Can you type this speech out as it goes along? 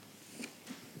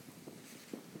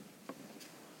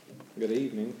Good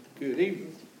evening. Good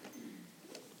evening.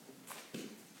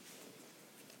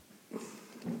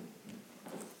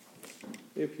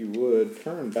 If you would,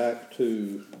 turn back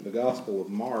to the Gospel of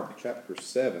Mark, chapter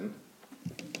 7,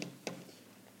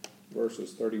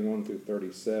 verses 31 through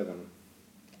 37.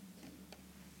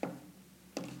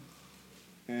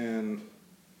 And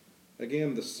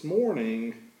again, this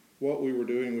morning, what we were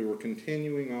doing, we were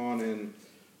continuing on and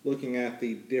looking at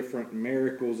the different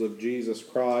miracles of Jesus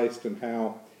Christ and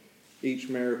how each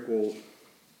miracle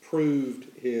proved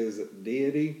his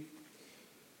deity.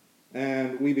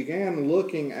 And we began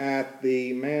looking at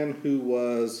the man who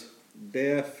was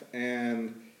deaf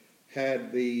and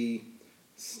had the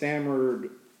stammered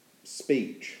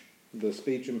speech, the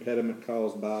speech impediment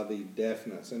caused by the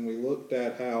deafness. And we looked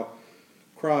at how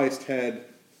Christ had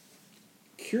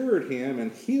cured him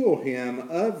and healed him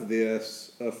of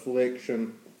this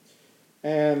affliction.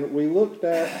 And we looked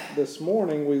at, this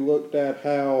morning, we looked at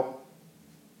how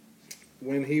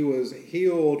when he was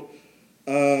healed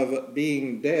of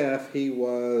being deaf, he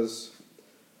was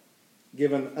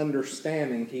given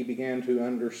understanding. He began to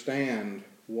understand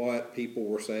what people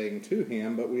were saying to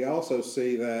him. But we also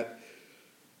see that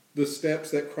the steps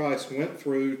that Christ went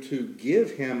through to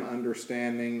give him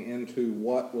understanding into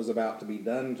what was about to be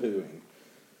done to him.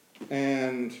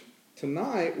 And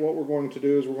tonight, what we're going to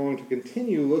do is we're going to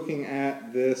continue looking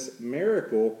at this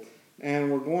miracle,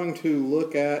 and we're going to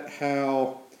look at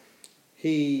how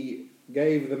he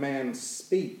gave the man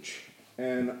speech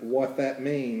and what that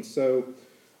means. So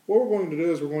what we're going to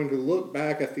do is we're going to look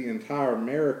back at the entire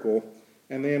miracle,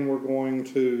 and then we're going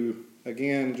to,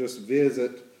 again, just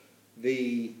visit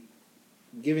the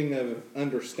giving of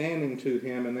understanding to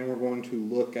him, and then we're going to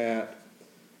look at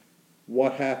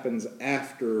what happens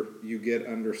after you get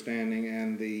understanding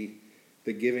and the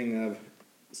giving of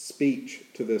speech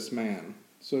to this man.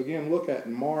 So again, look at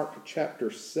Mark chapter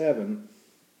 7,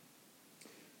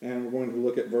 and we're going to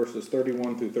look at verses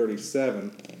 31 through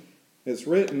 37. It's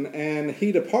written, "And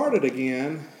he departed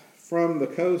again from the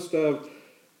coast of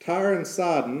Tyre and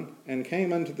Sidon, and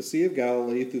came unto the Sea of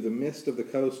Galilee through the midst of the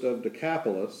coast of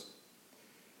Decapolis.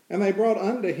 And they brought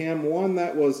unto him one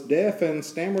that was deaf and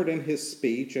stammered in his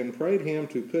speech, and prayed him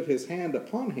to put his hand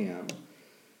upon him.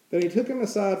 Then he took him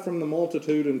aside from the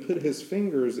multitude, and put his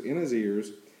fingers in his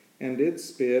ears, and did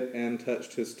spit, and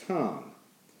touched his tongue.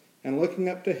 And looking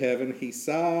up to heaven, he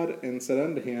sighed, and said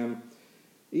unto him,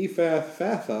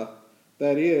 Ephphatha,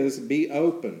 that is, be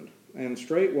opened. And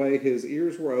straightway his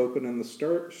ears were open, and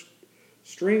the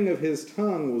string of his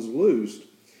tongue was loosed,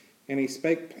 and he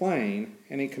spake plain.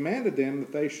 And he commanded them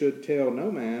that they should tell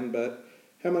no man, but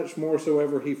how much more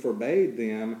soever he forbade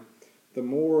them, the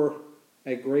more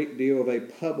a great deal they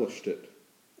published it,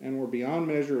 and were beyond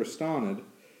measure astonished,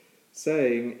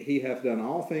 saying, He hath done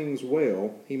all things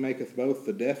well. He maketh both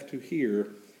the deaf to hear,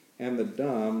 and the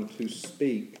dumb to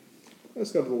speak."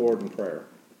 Let's go to the Lord in prayer.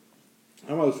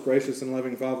 Our most gracious and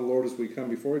loving Father, Lord, as we come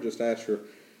before you, just ask your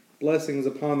blessings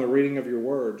upon the reading of your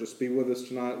word. Just be with us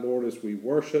tonight, Lord, as we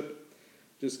worship.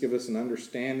 Just give us an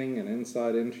understanding and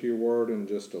insight into your word, and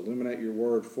just illuminate your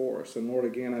word for us. And Lord,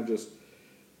 again, I just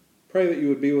pray that you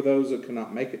would be with those that could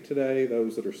not make it today,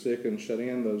 those that are sick and shut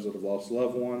in, those that have lost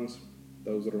loved ones,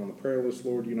 those that are on the prayer list.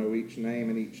 Lord, you know each name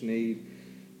and each need.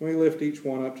 We lift each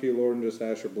one up to you, Lord, and just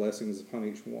ask your blessings upon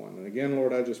each one. And again,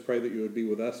 Lord, I just pray that you would be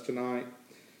with us tonight.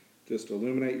 Just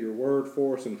illuminate your word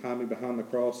for us and hide me behind the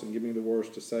cross and give me the words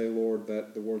to say, Lord,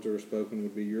 that the words that are spoken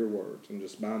would be your words. And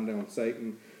just bind down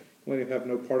Satan. Let him have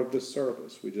no part of this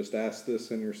service. We just ask this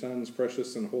in your Son's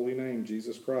precious and holy name,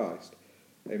 Jesus Christ.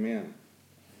 Amen.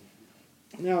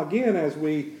 Now again, as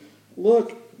we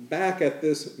look back at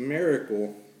this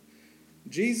miracle,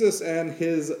 Jesus and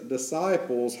his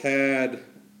disciples had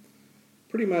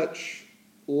pretty much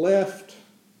left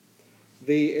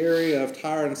the area of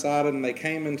Tyre and Sidon, and they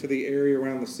came into the area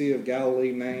around the Sea of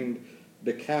Galilee named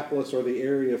Decapolis, or the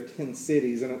area of 10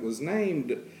 cities. And it was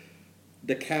named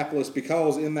Decapolis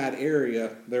because in that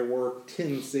area there were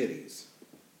 10 cities.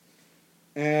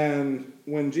 And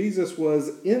when Jesus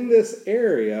was in this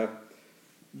area,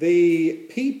 the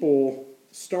people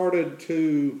started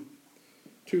to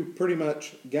pretty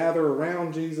much gather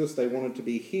around Jesus. They wanted to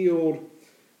be healed.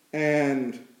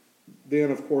 And then,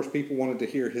 of course, people wanted to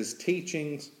hear his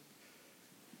teachings.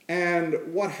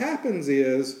 And what happens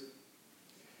is,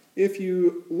 if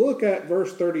you look at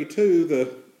verse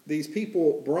 32, these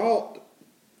people brought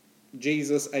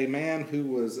Jesus a man who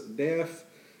was deaf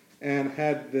and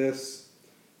had this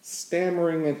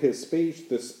stammering in his speech,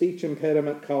 the speech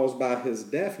impediment caused by his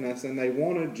deafness, and they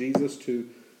wanted Jesus to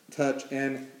touch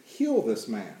and heal this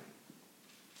man.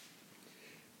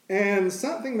 And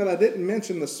something that I didn't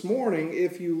mention this morning,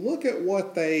 if you look at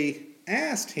what they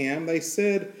asked him, they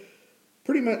said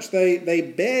pretty much they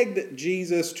begged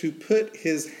Jesus to put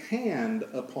his hand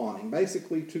upon him,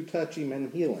 basically to touch him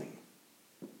and heal him.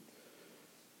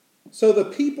 So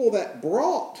the people that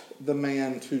brought the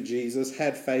man to Jesus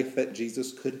had faith that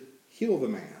Jesus could heal the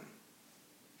man.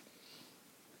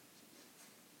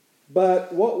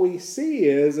 But what we see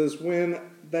is when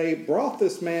they brought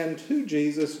this man to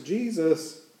Jesus,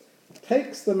 Jesus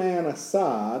takes the man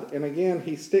aside, and again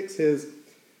he sticks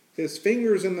his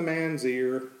fingers in the man's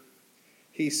ear,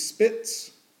 he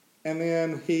spits, and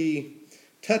then he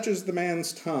touches the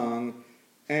man's tongue,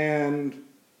 and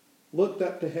looked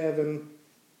up to heaven,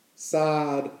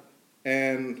 sighed,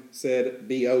 and said,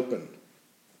 "Be opened."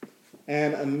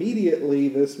 And immediately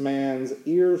this man's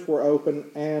ears were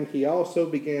open, and he also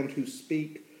began to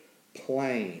speak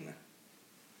plain.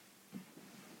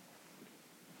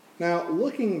 Now,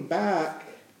 looking back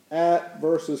at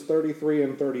verses 33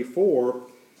 and 34,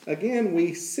 again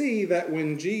we see that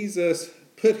when Jesus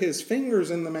put his fingers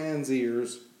in the man's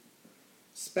ears,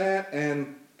 spat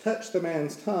and touched the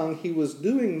man's tongue, he was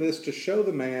doing this to show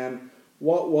the man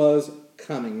what was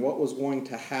coming, what was going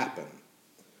to happen.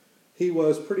 He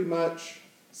was pretty much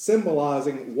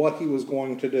symbolizing what he was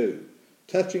going to do.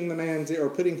 Touching the man's ear, or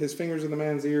putting his fingers in the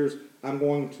man's ears, I'm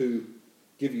going to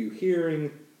give you hearing.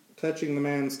 Touching the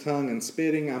man's tongue and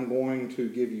spitting, I'm going to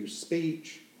give you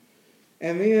speech.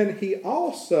 And then he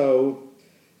also,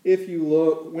 if you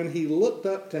look, when he looked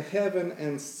up to heaven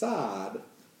and sighed,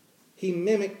 he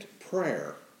mimicked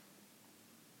prayer.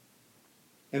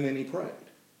 And then he prayed,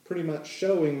 pretty much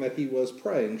showing that he was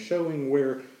praying, showing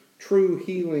where true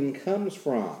healing comes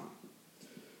from.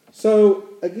 So,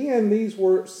 again, these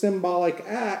were symbolic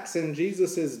acts, and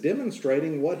Jesus is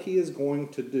demonstrating what he is going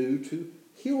to do to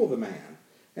heal the man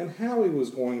and how he was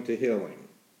going to heal him,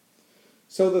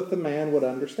 so that the man would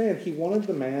understand. He wanted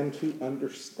the man to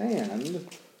understand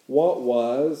what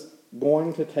was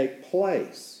going to take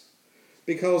place,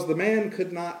 because the man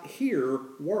could not hear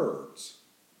words.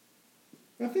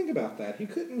 Now think about that. He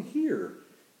couldn't hear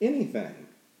anything.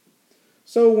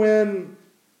 So when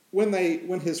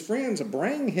his friends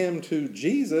bring him to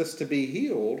Jesus to be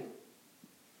healed,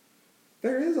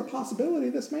 there is a possibility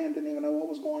this man didn't even know what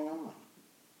was going on.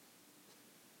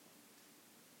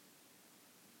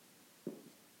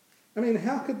 I mean,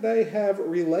 how could they have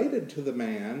related to the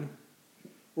man,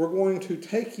 "We're going to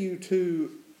take you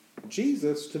to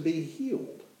Jesus to be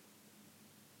healed"?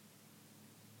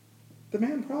 The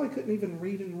man probably couldn't even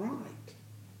read and write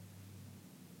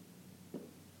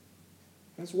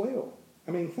as well.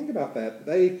 I mean, think about that.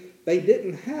 They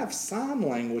didn't have sign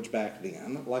language back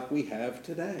then like we have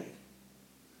today.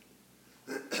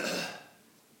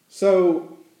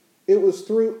 So it was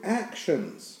through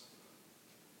actions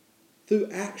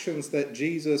that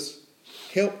Jesus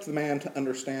helped the man to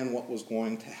understand what was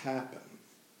going to happen.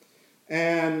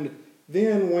 And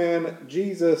then when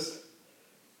Jesus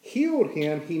healed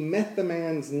him, he met the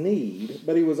man's need,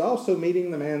 but he was also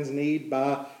meeting the man's need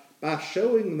by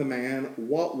showing the man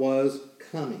what was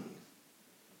coming,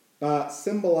 by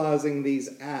symbolizing these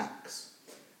acts.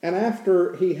 And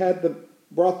after he had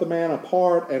brought the man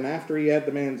apart, and after he had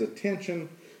the man's attention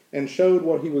and showed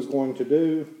what he was going to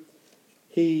do,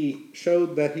 he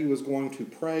showed that he was going to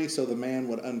pray so the man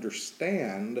would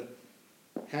understand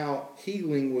how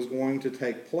healing was going to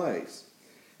take place.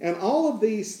 And all of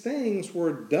these things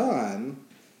were done,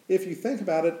 if you think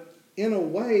about it, in a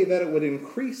way that it would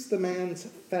increase the man's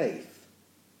faith.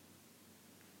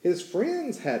 His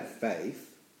friends had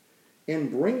faith in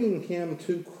bringing him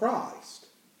to Christ.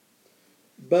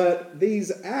 But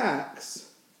these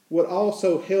acts would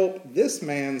also help this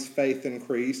man's faith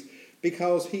increase,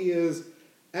 because he is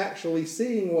actually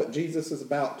seeing what Jesus is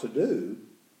about to do.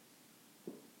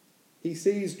 He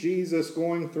sees Jesus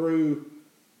going through,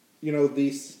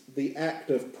 the act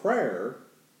of prayer,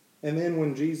 and then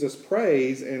when Jesus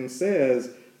prays and says,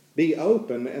 "Be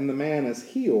open," and the man is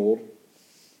healed,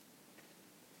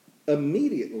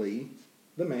 immediately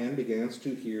the man begins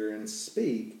to hear and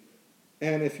speak.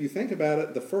 And if you think about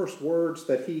it, the first words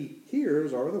that he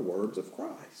hears are the words of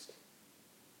Christ.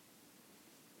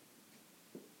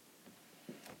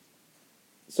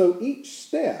 So each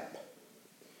step,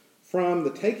 from the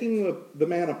taking the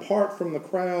man apart from the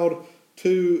crowd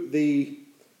to the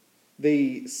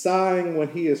sighing when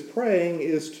he is praying,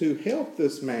 is to help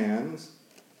this man's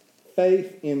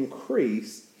faith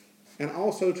increase, and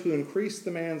also to increase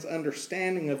the man's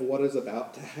understanding of what is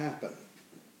about to happen,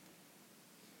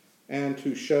 and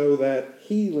to show that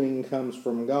healing comes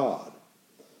from God.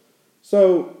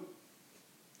 So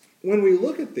when we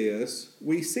look at this,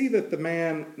 we see that the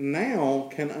man now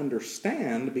can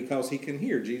understand because he can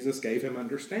hear. Jesus gave him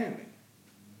understanding.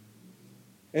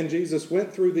 And Jesus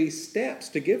went through these steps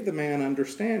to give the man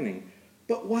understanding.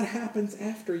 But what happens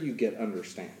after you get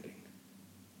understanding?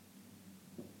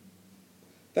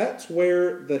 That's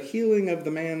where the healing of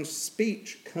the man's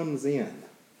speech comes in.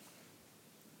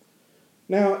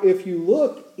 Now, if you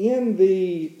look in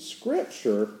the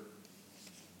scripture,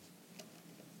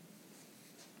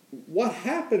 what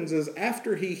happens is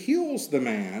after he heals the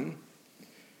man,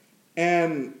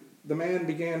 and the man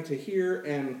began to hear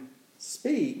and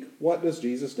speak, what does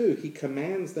Jesus do? He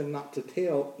commands them not to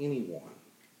tell anyone.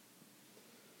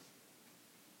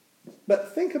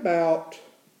 But think about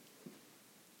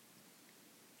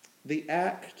the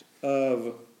act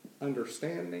of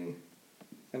understanding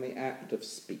and the act of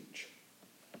speech.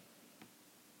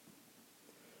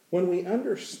 When we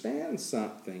understand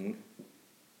something,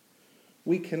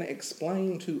 we can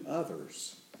explain to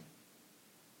others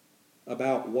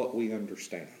about what we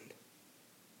understand.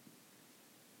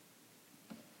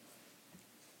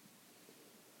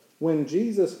 When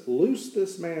Jesus loosed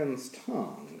this man's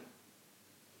tongue,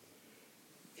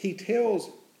 he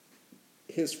tells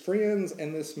his friends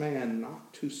and this man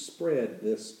not to spread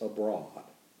this abroad.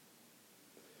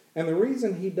 And the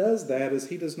reason he does that is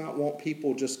he does not want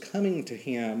people just coming to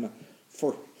him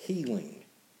for healing.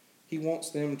 He wants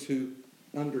them to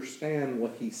understand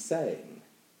what he's saying.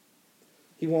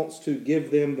 He wants to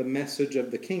give them the message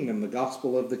of the kingdom, the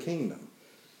gospel of the kingdom.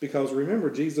 Because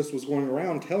remember, Jesus was going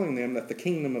around telling them that the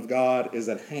kingdom of God is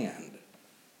at hand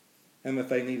and that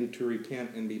they needed to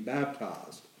repent and be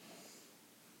baptized.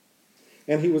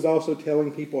 And he was also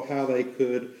telling people how they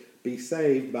could be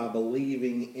saved by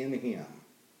believing in him.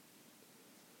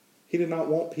 He did not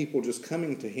want people just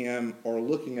coming to him or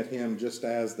looking at him just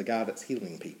as the guy that's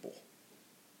healing people.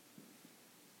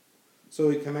 So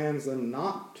he commands them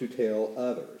not to tell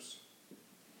others.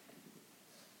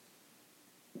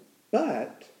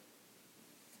 But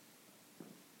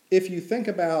if you think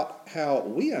about how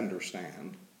we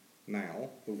understand now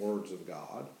the words of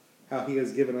God, how he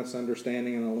has given us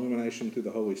understanding and illumination through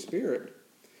the Holy Spirit,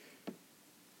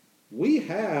 we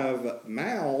have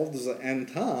mouths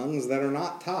and tongues that are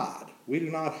not tied. We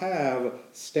do not have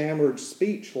stammered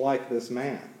speech like this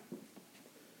man.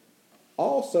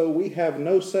 Also, we have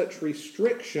no such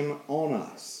restriction on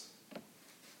us.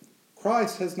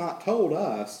 Christ has not told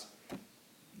us,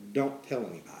 don't tell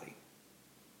anybody.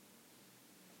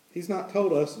 He's not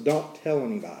told us, don't tell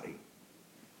anybody.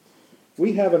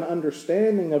 We have an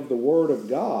understanding of the Word of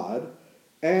God,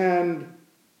 and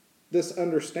this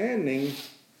understanding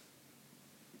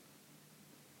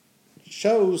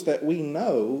shows that we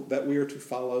know that we are to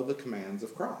follow the commands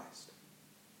of Christ.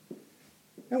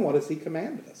 And what has he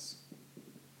commanded us?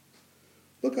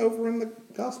 Look over in the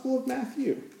Gospel of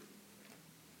Matthew.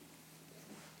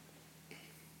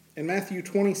 In Matthew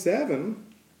 28,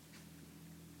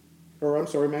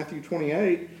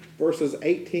 verses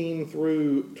 18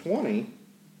 through 20,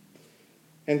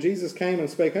 and Jesus came and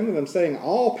spake unto them, saying,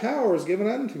 all power is given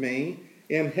unto me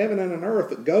in heaven and in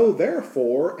earth. Go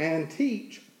therefore and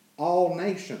teach all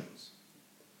nations.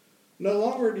 No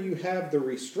longer do you have the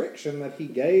restriction that he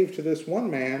gave to this one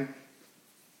man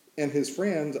and his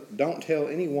friends, don't tell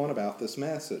anyone about this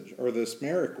message or this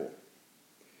miracle.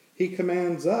 He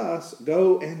commands us,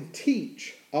 go and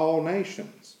teach all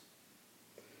nations,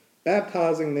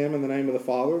 baptizing them in the name of the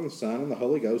Father and the Son and the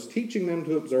Holy Ghost, teaching them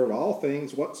to observe all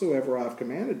things whatsoever I have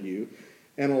commanded you.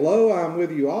 And lo, I am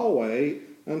with you always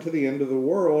unto the end of the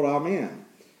world. Amen.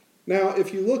 Now,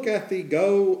 if you look at the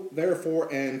go,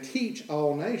 therefore, and teach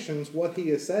all nations, what he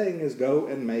is saying is go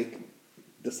and make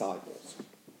disciples.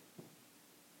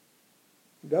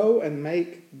 Go and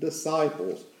make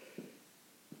disciples.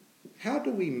 How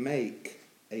do we make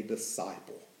a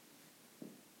disciple?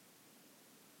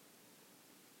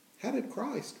 How did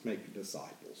Christ make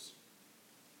disciples?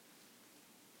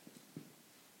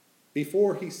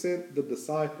 Before he sent the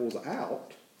disciples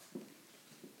out,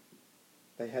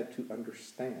 they had to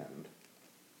understand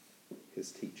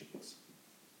his teachings.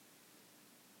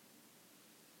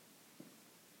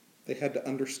 They had to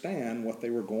understand what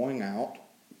they were going out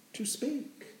to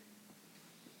speak.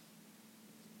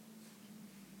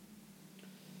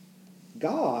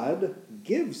 God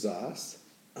gives us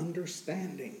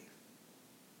understanding.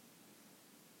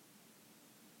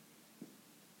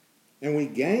 And we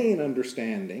gain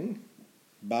understanding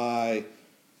by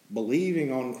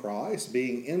believing on Christ,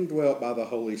 being indwelt by the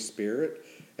Holy Spirit,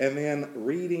 and then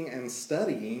reading and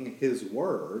studying his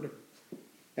word.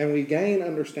 And we gain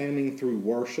understanding through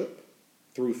worship,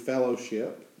 through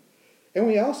fellowship, And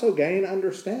we also gain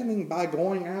understanding by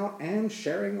going out and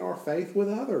sharing our faith with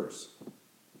others.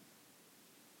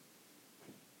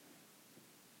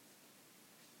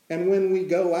 And when we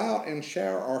go out and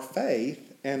share our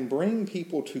faith and bring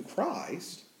people to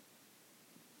Christ,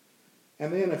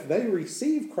 and then if they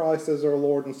receive Christ as their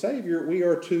Lord and Savior, we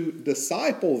are to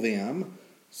disciple them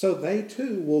so they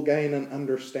too will gain an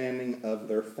understanding of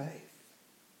their faith.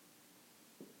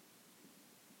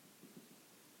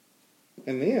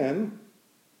 And then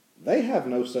they have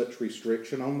no such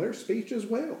restriction on their speech as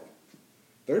well.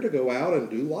 They're to go out and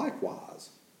do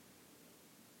likewise.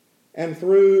 And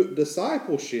through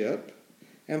discipleship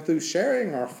and through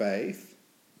sharing our faith,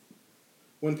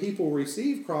 when people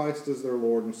receive Christ as their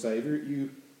Lord and Savior,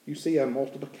 you see a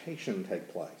multiplication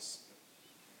take place.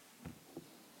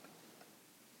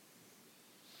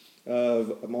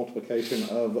 Of a multiplication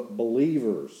of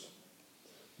believers.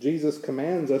 Jesus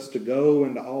commands us to go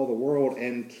into all the world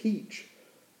and teach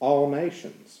all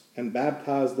nations and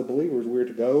baptize the believers. We're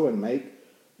to go and make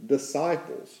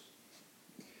disciples.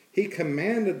 He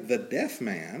commanded the deaf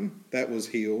man that was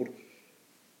healed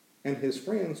and his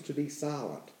friends to be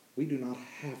silent. We do not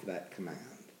have that command.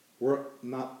 We're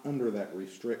not under that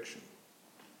restriction.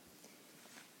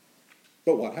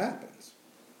 But what happens?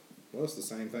 Well, it's the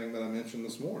same thing that I mentioned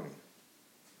this morning.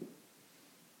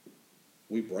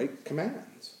 We break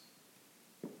commands.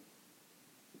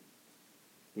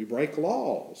 We break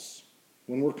laws.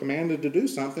 When we're commanded to do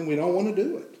something, we don't want to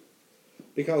do it.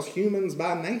 Because humans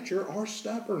by nature are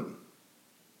stubborn.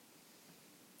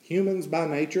 Humans by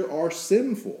nature are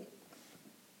sinful.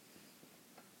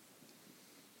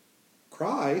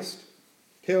 Christ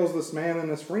tells this man and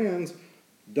his friends,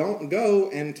 don't go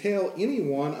and tell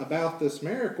anyone about this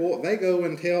miracle. They go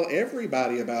and tell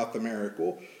everybody about the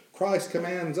miracle. Christ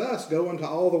commands us, go into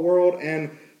all the world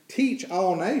and teach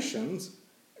all nations.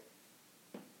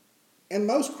 And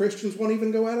most Christians won't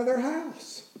even go out of their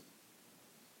house.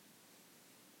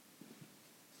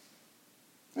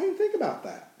 I mean, think about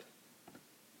that.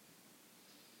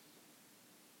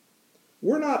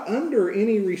 We're not under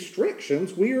any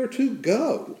restrictions. We are to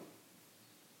go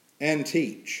and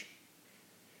teach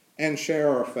and share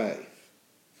our faith.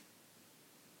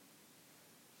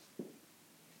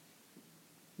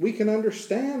 We can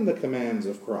understand the commands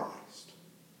of Christ.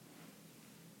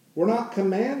 We're not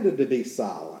commanded to be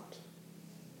silent.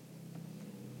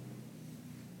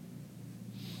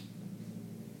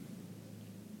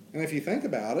 And if you think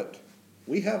about it,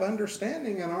 we have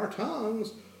understanding and our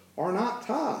tongues are not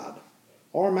tied.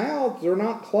 Our mouths are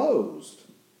not closed.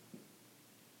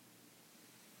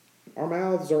 Our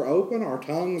mouths are open, our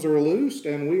tongues are loosed,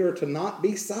 and we are to not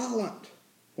be silent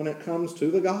when it comes to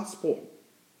the gospel.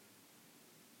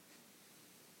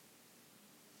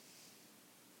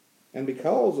 And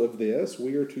because of this,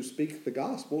 we are to speak the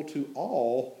gospel to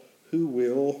all who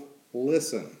will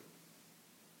listen.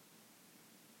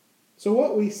 So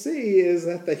what we see is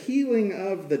that the healing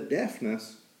of the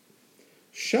deafness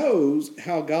shows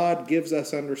how God gives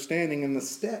us understanding and the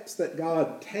steps that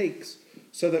God takes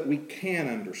so that we can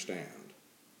understand.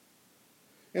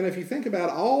 And if you think about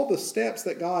all the steps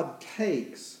that God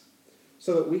takes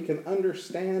so that we can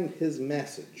understand His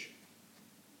message,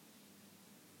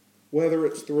 whether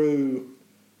it's through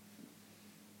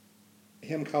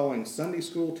Him calling Sunday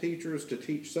school teachers to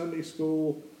teach Sunday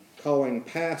school, calling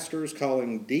pastors,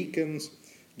 calling deacons,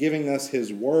 giving us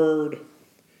His Word,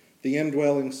 the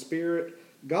indwelling Spirit,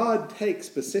 God takes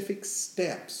specific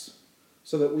steps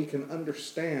so that we can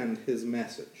understand His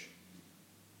message.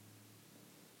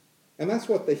 And that's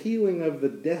what the healing of the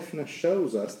deafness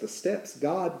shows us, the steps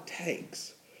God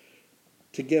takes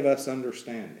to give us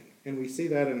understanding. And we see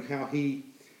that in how He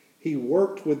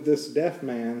worked with this deaf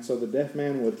man so the deaf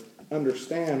man would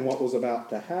understand what was about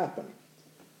to happen.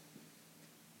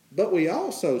 But we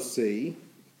also see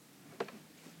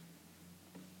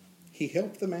He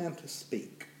helped the man to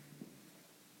speak.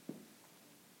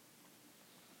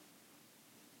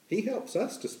 He helps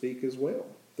us to speak as well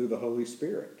through the Holy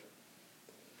Spirit.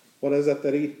 What is it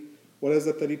that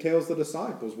he tells the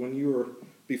disciples when you are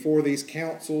before these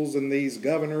councils and these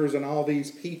governors and all these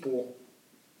people?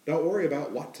 Don't worry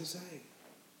about what to say.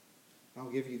 I'll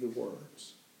give you the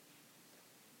words.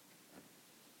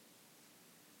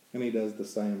 And He does the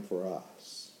same for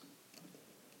us.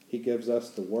 He gives us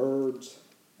the words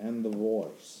and the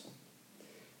voice.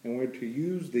 And we're to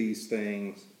use these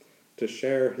things to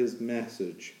share His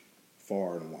message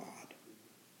far and wide.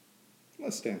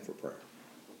 Let's stand for prayer.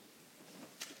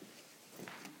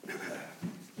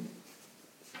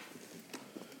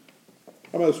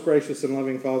 Our most gracious and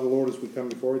loving Father, Lord, as we come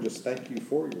before You, just thank You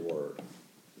for Your word.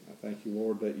 I thank You,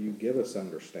 Lord, that You give us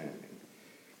understanding.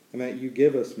 and that you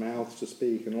give us mouths to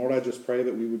speak. And Lord, I just pray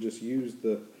that we would just use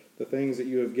the things that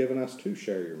you have given us to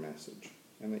share your message,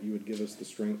 and that you would give us the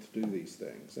strength to do these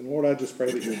things. And Lord, I just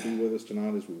pray that you would be with us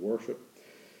tonight as we worship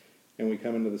and we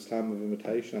come into this time of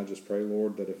invitation. I just pray,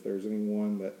 Lord, that if there's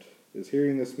anyone that is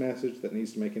hearing this message that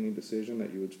needs to make any decision,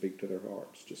 that you would speak to their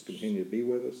hearts. Just continue to be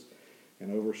with us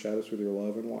and overshadow us with your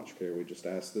love and watch care. We just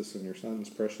ask this in your Son's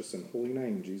precious and holy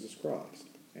name, Jesus Christ.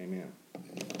 Amen.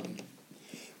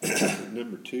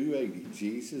 Number 280,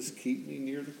 Jesus, keep me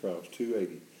near the cross.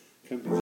 280. Come to